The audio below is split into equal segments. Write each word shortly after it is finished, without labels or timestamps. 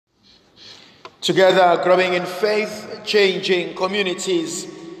Together, growing in faith, changing communities.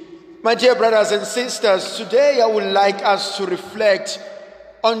 My dear brothers and sisters, today I would like us to reflect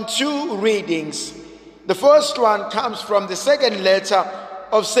on two readings. The first one comes from the second letter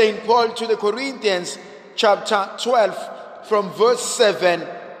of St. Paul to the Corinthians, chapter 12, from verse 7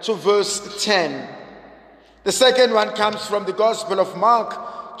 to verse 10. The second one comes from the Gospel of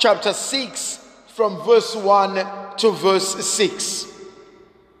Mark, chapter 6, from verse 1 to verse 6.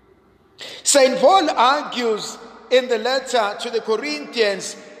 St. Paul argues in the letter to the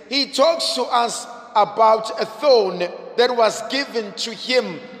Corinthians, he talks to us about a thorn that was given to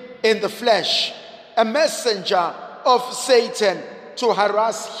him in the flesh, a messenger of Satan to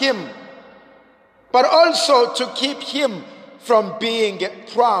harass him, but also to keep him from being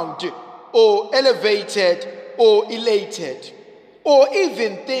proud or elevated or elated, or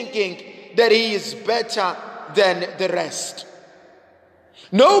even thinking that he is better than the rest.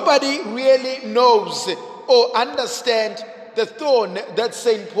 Nobody really knows or understands the thorn that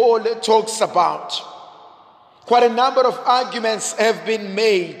St. Paul talks about. Quite a number of arguments have been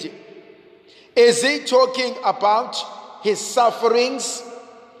made. Is he talking about his sufferings?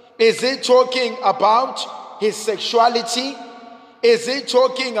 Is he talking about his sexuality? Is he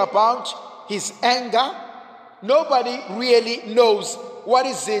talking about his anger? Nobody really knows what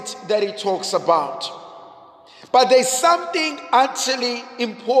is it that he talks about. But there's something actually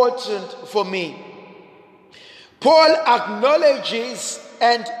important for me. Paul acknowledges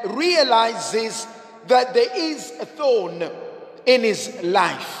and realizes that there is a thorn in his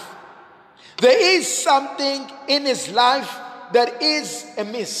life. There is something in his life that is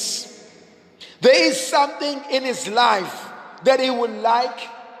amiss. There is something in his life that he would like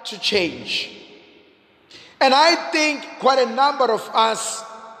to change. And I think quite a number of us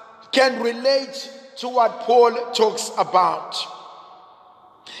can relate to what Paul talks about.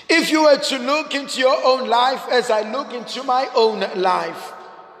 If you were to look into your own life as I look into my own life,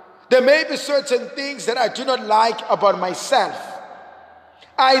 there may be certain things that I do not like about myself,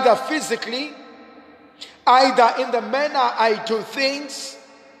 either physically, either in the manner I do things,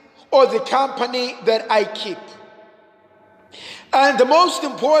 or the company that I keep. And the most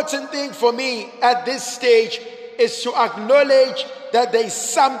important thing for me at this stage is to acknowledge that there is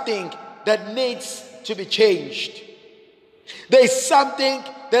something that needs to be changed. There is something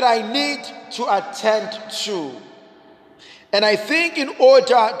that I need to attend to. And I think in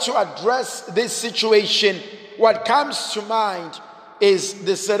order to address this situation, what comes to mind is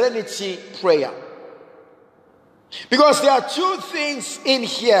the serenity prayer. Because there are two things in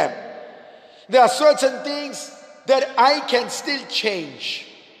here. There are certain things that I can still change.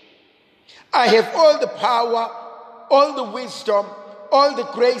 I have all the power, all the wisdom, all the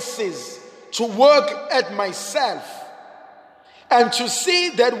graces to work at myself and to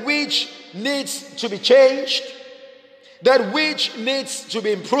see that which needs to be changed, that which needs to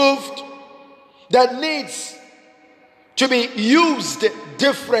be improved, that needs to be used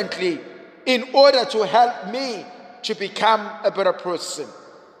differently in order to help me to become a better person.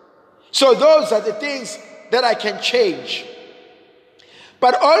 So those are the things that I can change.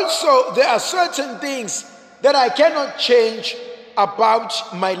 But also there are certain things that I cannot change about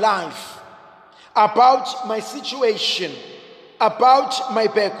my life, about my situation, about my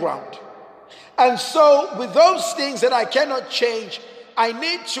background. And so with those things that I cannot change, I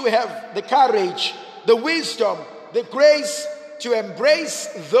need to have the courage, the wisdom, the grace to embrace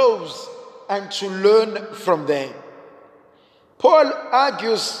those and to learn from them. Paul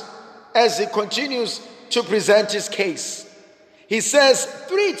argues as he continues to present his case. He says,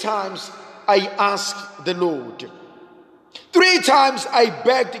 3 times I asked the Lord. 3 times I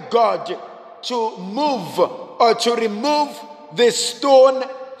begged God to move or to remove this stone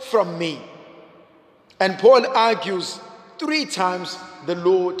from me. And Paul argues 3 times the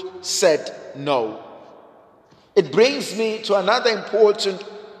Lord said no. It brings me to another important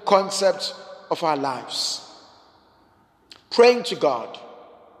concept of our lives. Praying to God,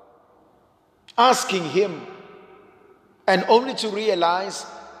 asking Him, and only to realize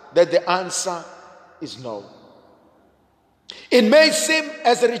that the answer is no. It may seem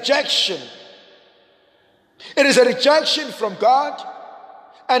as a rejection. It is a rejection from God,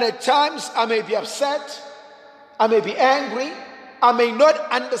 and at times I may be upset, I may be angry, I may not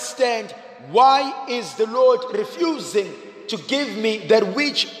understand why is the Lord refusing to give me that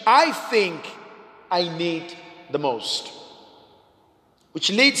which I think I need the most. Which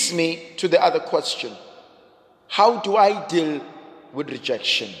leads me to the other question. How do I deal with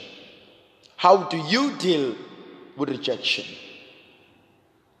rejection? How do you deal with rejection?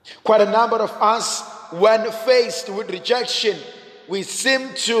 Quite a number of us, when faced with rejection, we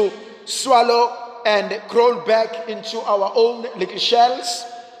seem to swallow and crawl back into our own little shells.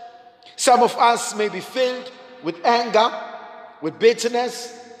 Some of us may be filled with anger, with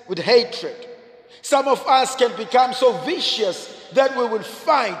bitterness, with hatred. Some of us can become so vicious that we will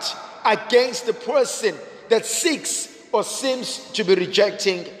fight against the person that seeks or seems to be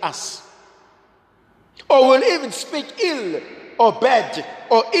rejecting us. Or we'll even speak ill or bad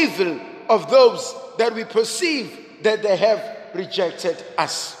or evil of those that we perceive that they have rejected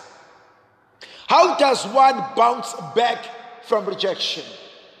us. How does one bounce back from rejection?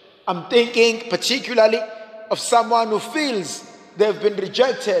 I'm thinking particularly of someone who feels they've been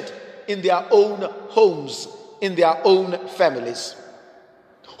rejected in their own homes, in their own families,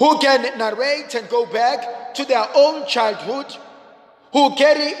 who can narrate and go back to their own childhood, who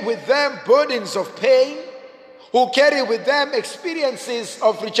carry with them burdens of pain, who carry with them experiences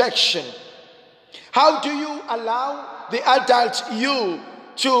of rejection. How do you allow the adult you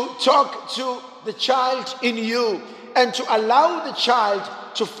to talk to the child in you and to allow the child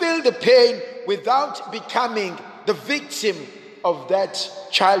to feel the pain without becoming the victim of that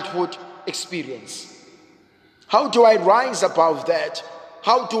childhood experience? How do I rise above that?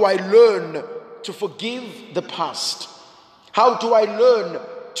 How do I learn to forgive the past? How do I learn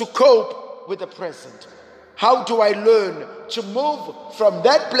to cope with the present? How do I learn to move from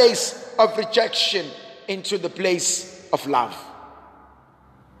that place of rejection into the place of love?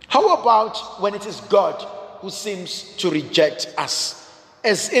 How about when it is God who seems to reject us,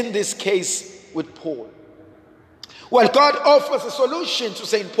 as in this case with Paul? Well, God offers a solution to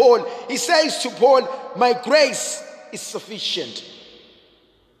St. Paul. He says to Paul, "My grace is sufficient.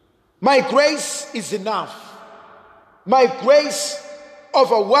 My grace is enough. My grace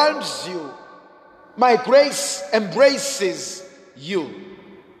overwhelms you. My grace embraces you."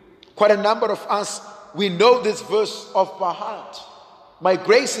 Quite a number of us, we know this verse off by heart. My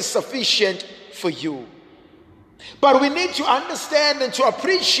grace is sufficient for you. But we need to understand and to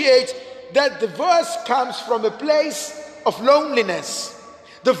appreciate that the verse comes from a place of loneliness.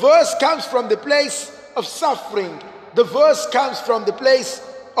 The verse comes from the place of suffering. The verse comes from the place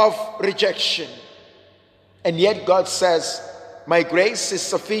of rejection. And yet God says, "My grace is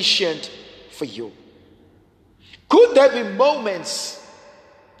sufficient for you." Could there be moments,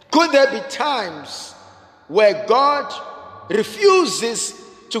 could there be times where God refuses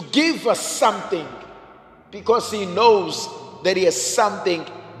to give us something because He knows that He has something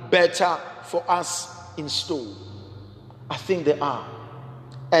better for us in store? I think there are.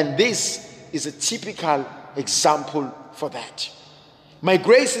 And this is a typical example for that. My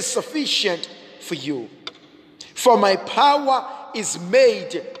grace is sufficient for you, for my power is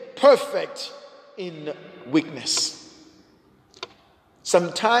made perfect in weakness.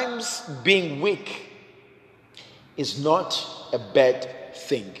 Sometimes being weak is not a bad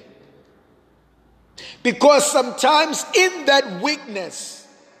thing, because sometimes in that weakness,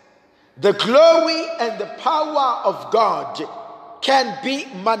 the glory and the power of God can be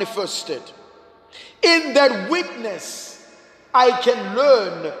manifested. In that weakness, I can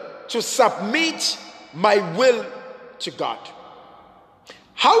learn to submit my will to God.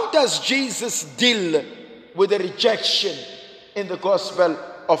 How does Jesus deal with the rejection in the Gospel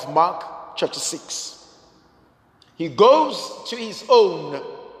of Mark chapter 6? He goes to His own,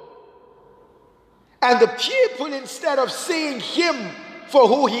 and the people, instead of seeing Him for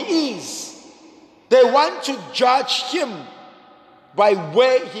who He is, they want to judge Him by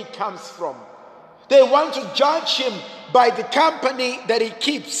where He comes from. They want to judge Him by the company that He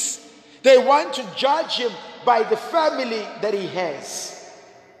keeps. They want to judge Him by the family that He has.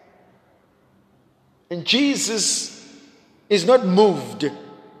 And Jesus is not moved,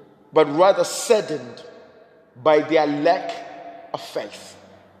 but rather saddened by their lack of faith.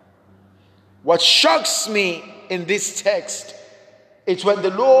 What shocks me in this text is when the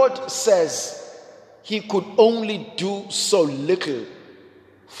Lord says He could only do so little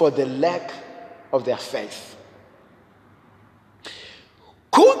for the lack of their faith.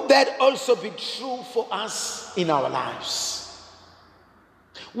 Could that also be true for us in our lives?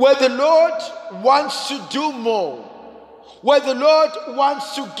 Where the Lord wants to do more, where the Lord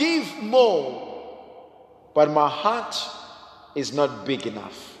wants to give more, but my heart is not big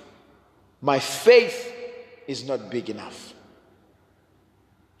enough. My faith is not big enough.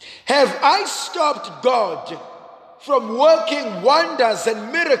 Have I stopped God from working wonders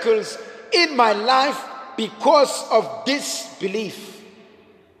and miracles in my life because of disbelief?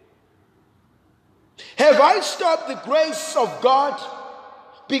 Have I stopped the grace of God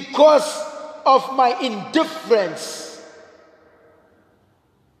because of my indifference?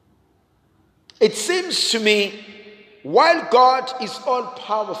 It seems to me while God is all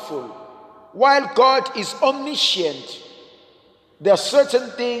powerful, while God is omniscient, there are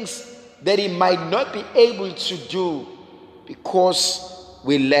certain things that he might not be able to do because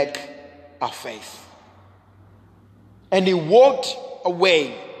we lack our faith. And he walked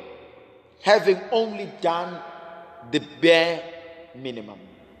away having only done the bare minimum.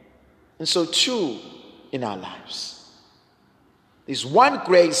 And so too in our lives. There's one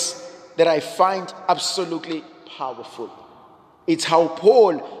grace that I find absolutely powerful. It's how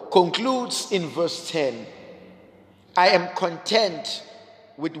Paul concludes in verse 10. I am content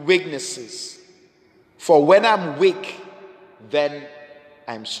with weaknesses, for when I'm weak, then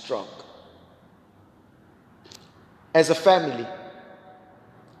I'm strong. As a family,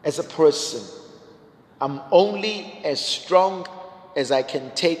 as a person, I'm only as strong as I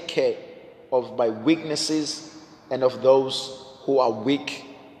can take care of my weaknesses and of those who are weak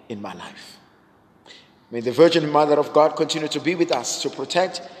in my life. May the Virgin Mother of God continue to be with us, to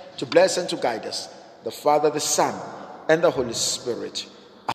protect, to bless, and to guide us, the Father, the Son, and the Holy Spirit.